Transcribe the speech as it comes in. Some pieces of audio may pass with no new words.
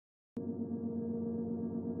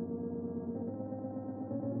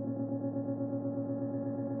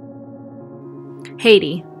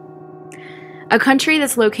Haiti, a country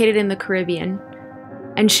that's located in the Caribbean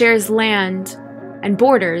and shares land and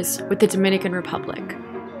borders with the Dominican Republic.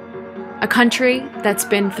 A country that's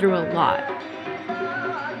been through a lot.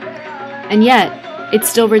 And yet, it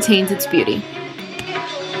still retains its beauty.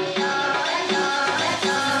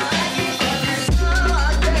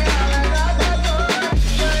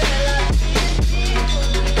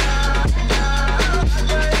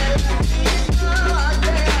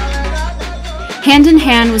 Hand in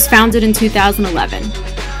Hand was founded in 2011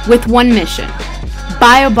 with one mission: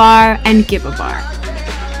 buy a bar and give a bar.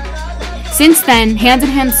 Since then, Hand in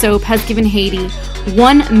Hand Soap has given Haiti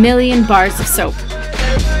 1 million bars of soap.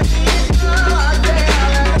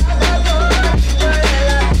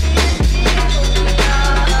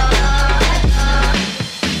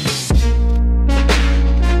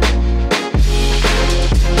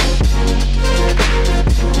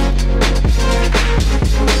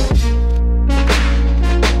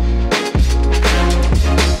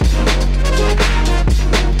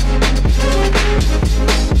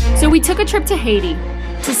 So we took a trip to Haiti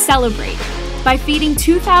to celebrate by feeding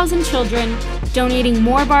 2,000 children, donating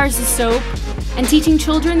more bars of soap, and teaching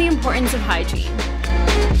children the importance of hygiene.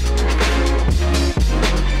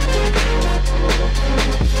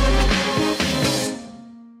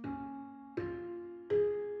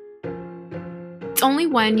 It's only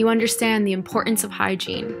when you understand the importance of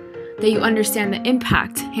hygiene that you understand the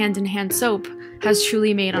impact Hand in Hand Soap has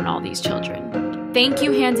truly made on all these children. Thank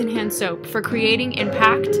you, Hand in Hand Soap, for creating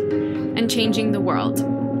impact and changing the world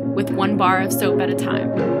with one bar of soap at a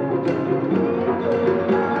time.